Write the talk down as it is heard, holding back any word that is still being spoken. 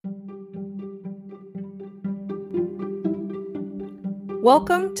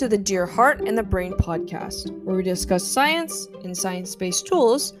Welcome to the Dear Heart and the Brain podcast, where we discuss science and science-based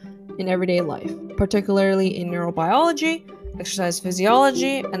tools in everyday life, particularly in neurobiology, exercise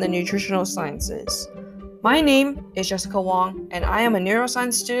physiology, and the nutritional sciences. My name is Jessica Wong, and I am a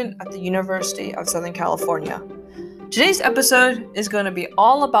neuroscience student at the University of Southern California. Today's episode is going to be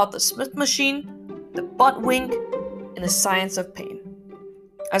all about the Smith machine, the butt wink, and the science of pain.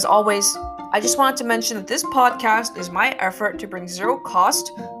 As always, I just wanted to mention that this podcast is my effort to bring zero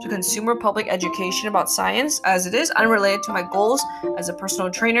cost to consumer public education about science, as it is unrelated to my goals as a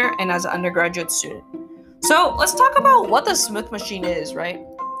personal trainer and as an undergraduate student. So let's talk about what the Smith machine is, right?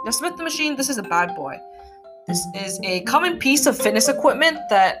 The Smith machine, this is a bad boy. This is a common piece of fitness equipment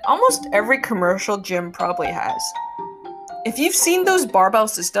that almost every commercial gym probably has. If you've seen those barbell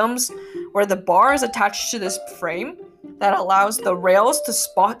systems where the bar is attached to this frame that allows the rails to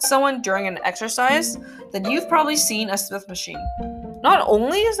spot someone during an exercise, then you've probably seen a Smith machine. Not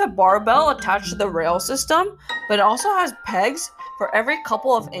only is the barbell attached to the rail system, but it also has pegs for every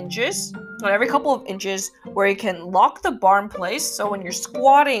couple of inches where you can lock the bar in place, so when you're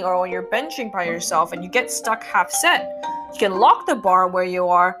squatting or when you're benching by yourself and you get stuck half set, you can lock the bar where you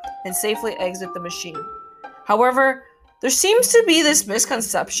are and safely exit the machine. However, there seems to be this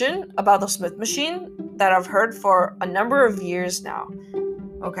misconception about the Smith machine that I've heard for a number of years now.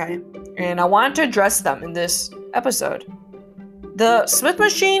 Okay, and I wanted to address them in this episode. The Smith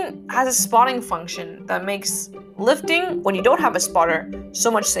machine has a spotting function that makes lifting when you don't have a spotter so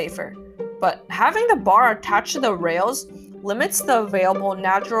much safer. But having the bar attached to the rails limits the available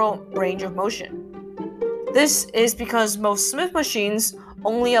natural range of motion. This is because most Smith machines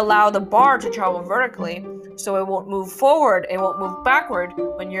only allow the bar to travel vertically, so it won't move forward, it won't move backward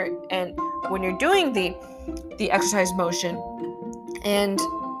when you're doing the exercise motion. And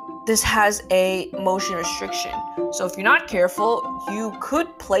this has a motion restriction. So if you're not careful, you could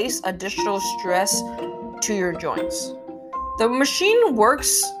place additional stress to your joints. The machine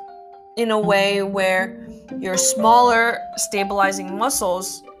works in a way where your smaller stabilizing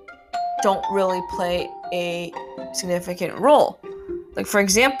muscles don't really play a significant role. Like, for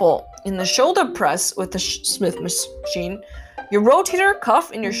example, in the shoulder press with the Smith machine, your rotator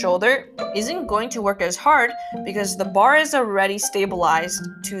cuff in your shoulder isn't going to work as hard because the bar is already stabilized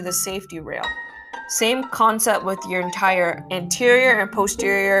to the safety rail. Same concept with your entire anterior and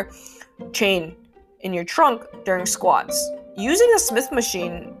posterior chain in your trunk during squats. Using a Smith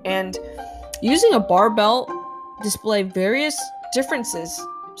machine and using a barbell display various differences,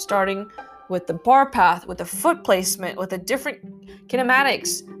 starting with the bar path, with the foot placement, with the different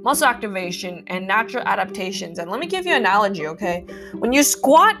kinematics, muscle activation, and natural adaptations. And let me give you an analogy, okay? When you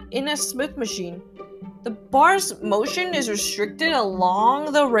squat in a Smith machine, the bar's motion is restricted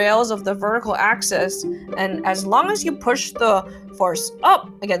along the rails of the vertical axis, and as long as you push the force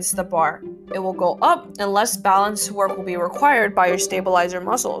up against the bar, it will go up and less balance work will be required by your stabilizer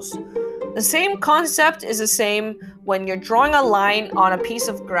muscles. The same concept is the same when you're drawing a line on a piece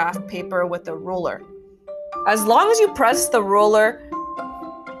of graph paper with a ruler. As long as you press the ruler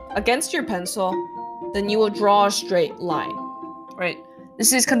against your pencil, then you will draw a straight line, right?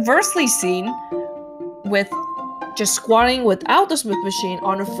 This is conversely seen with just squatting without the Smith machine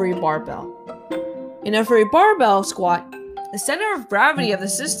on a free barbell. In a free barbell squat, the center of gravity of the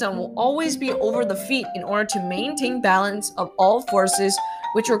system will always be over the feet in order to maintain balance of all forces,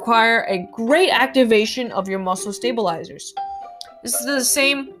 which require a great activation of your muscle stabilizers. This is the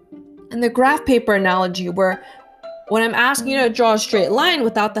same in the graph paper analogy, where when I'm asking you to draw a straight line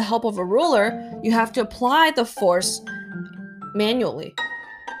without the help of a ruler, you have to apply the force manually.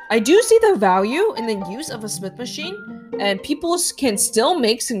 I do see the value in the use of a Smith machine, and people can still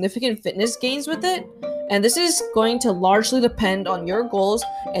make significant fitness gains with it, and this is going to largely depend on your goals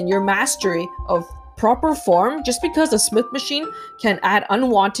and your mastery of proper form, just because the Smith machine can add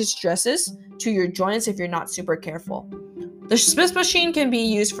unwanted stresses to your joints if you're not super careful. The Smith machine can be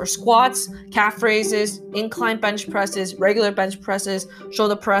used for squats, calf raises, incline bench presses, regular bench presses,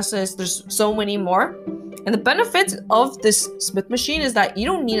 shoulder presses. There's so many more. And the benefits of this Smith machine is that you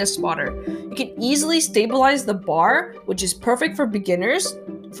don't need a spotter. You can easily stabilize the bar, which is perfect for beginners,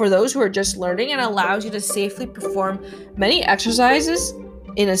 for those who are just learning, and allows you to safely perform many exercises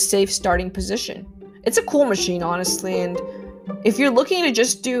in a safe starting position. It's a cool machine, honestly, and if you're looking to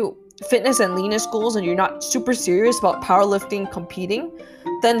just do fitness and leanness goals and you're not super serious about powerlifting competing,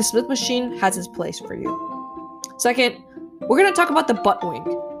 then the Smith machine has its place for you. Second, we're going to talk about the butt wink.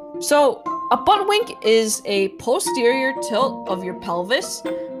 So a butt wink is a posterior tilt of your pelvis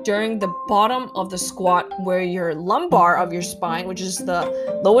during the bottom of the squat, where your lumbar of your spine, which is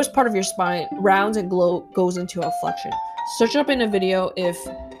the lowest part of your spine, rounds and goes into a flexion. Search it up in a video if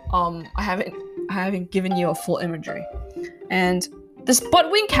I haven't given you a full imagery. And this butt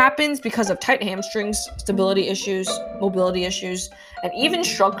wink happens because of tight hamstrings, stability issues, mobility issues, and even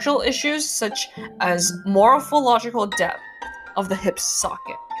structural issues such as morphological depth of the hip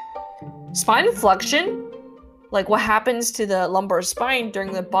socket. Spine flexion, like what happens to the lumbar spine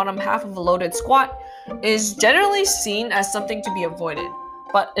during the bottom half of a loaded squat, is generally seen as something to be avoided.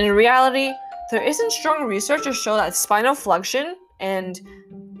 But in reality, there isn't strong research to show that spinal flexion and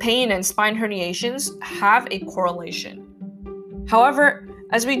pain and spine herniations have a correlation. However,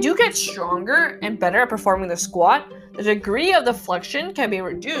 as we do get stronger and better at performing the squat, the degree of the flexion can be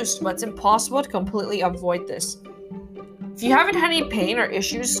reduced, but it's impossible to completely avoid this. If you haven't had any pain or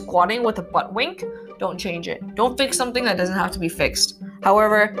issues squatting with a butt wink, don't change it. Don't fix something that doesn't have to be fixed.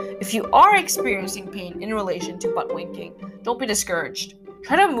 However, if you are experiencing pain in relation to butt winking, don't be discouraged.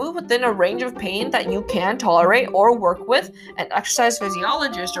 Try to move within a range of pain that you can tolerate or work with an exercise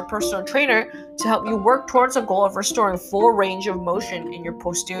physiologist or personal trainer to help you work towards the goal of restoring full range of motion in your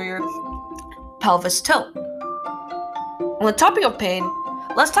posterior pelvis tilt. On the topic of pain,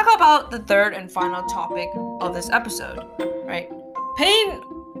 let's talk about the third and final topic of this episode, right? Pain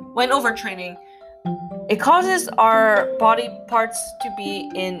when overtraining. It causes our body parts to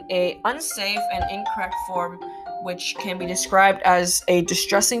be in an unsafe and incorrect form, which can be described as a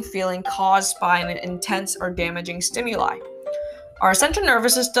distressing feeling caused by an intense or damaging stimuli. Our central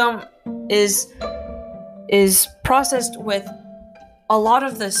nervous system is processed with a lot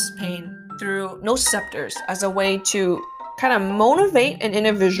of this pain through nociceptors as a way to kind of motivate an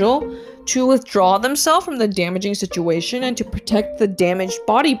individual to withdraw themselves from the damaging situation and to protect the damaged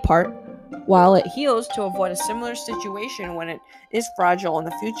body part while it heals to avoid a similar situation when it is fragile in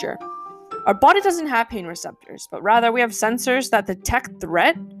the future. Our body doesn't have pain receptors, but rather we have sensors that detect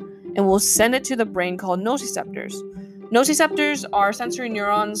threat and will send it to the brain called nociceptors. Nociceptors are sensory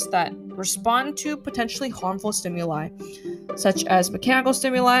neurons that respond to potentially harmful stimuli, such as mechanical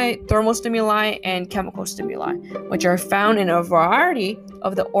stimuli, thermal stimuli, and chemical stimuli, which are found in a variety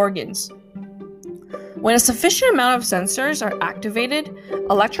of the organs. When a sufficient amount of sensors are activated,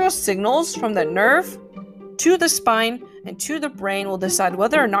 electrical signals from the nerve to the spine and to the brain will decide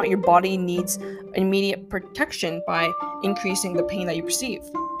whether or not your body needs immediate protection by increasing the pain that you perceive.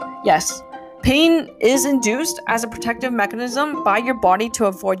 Yes, pain is induced as a protective mechanism by your body to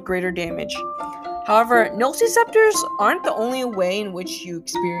avoid greater damage. However, nociceptors aren't the only way in which you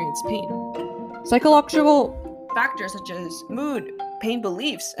experience pain. Psychological factors such as mood, pain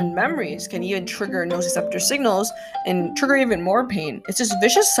beliefs, and memories can even trigger nociceptor signals and trigger even more pain. It's this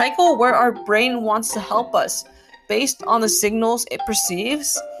vicious cycle where our brain wants to help us based on the signals it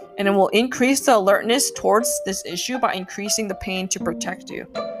perceives, and it will increase the alertness towards this issue by increasing the pain to protect you.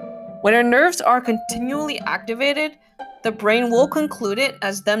 When our nerves are continually activated, the brain will conclude it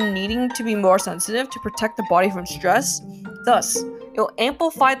as them needing to be more sensitive to protect the body from stress. Thus, it will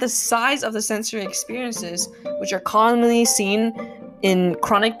amplify the size of the sensory experiences, which are commonly seen in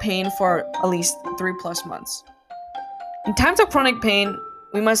chronic pain for at least 3+ months. In times of chronic pain,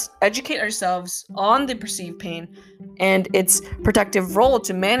 we must educate ourselves on the perceived pain and its protective role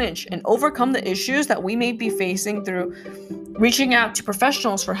to manage and overcome the issues that we may be facing through reaching out to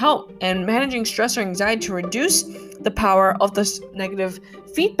professionals for help and managing stress or anxiety to reduce the power of this negative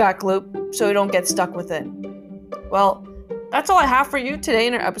feedback loop so we don't get stuck with it. Well, that's all I have for you today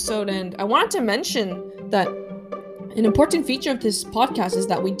in our episode, and I wanted to mention that an important feature of this podcast is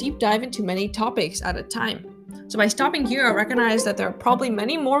that we deep dive into many topics at a time. So by stopping here, I recognize that there are probably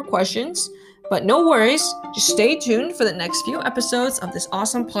many more questions, but no worries. Just stay tuned for the next few episodes of this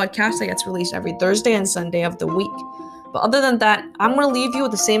awesome podcast that gets released every Thursday and Sunday of the week. But other than that, I'm going to leave you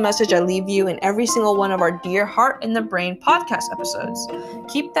with the same message I leave you in every single one of our Dear Heart in the Brain podcast episodes.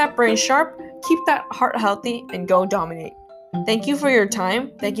 Keep that brain sharp, keep that heart healthy, and go dominate. Thank you for your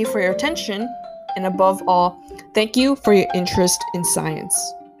time. Thank you for your attention. And above all, thank you for your interest in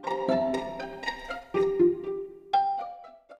science.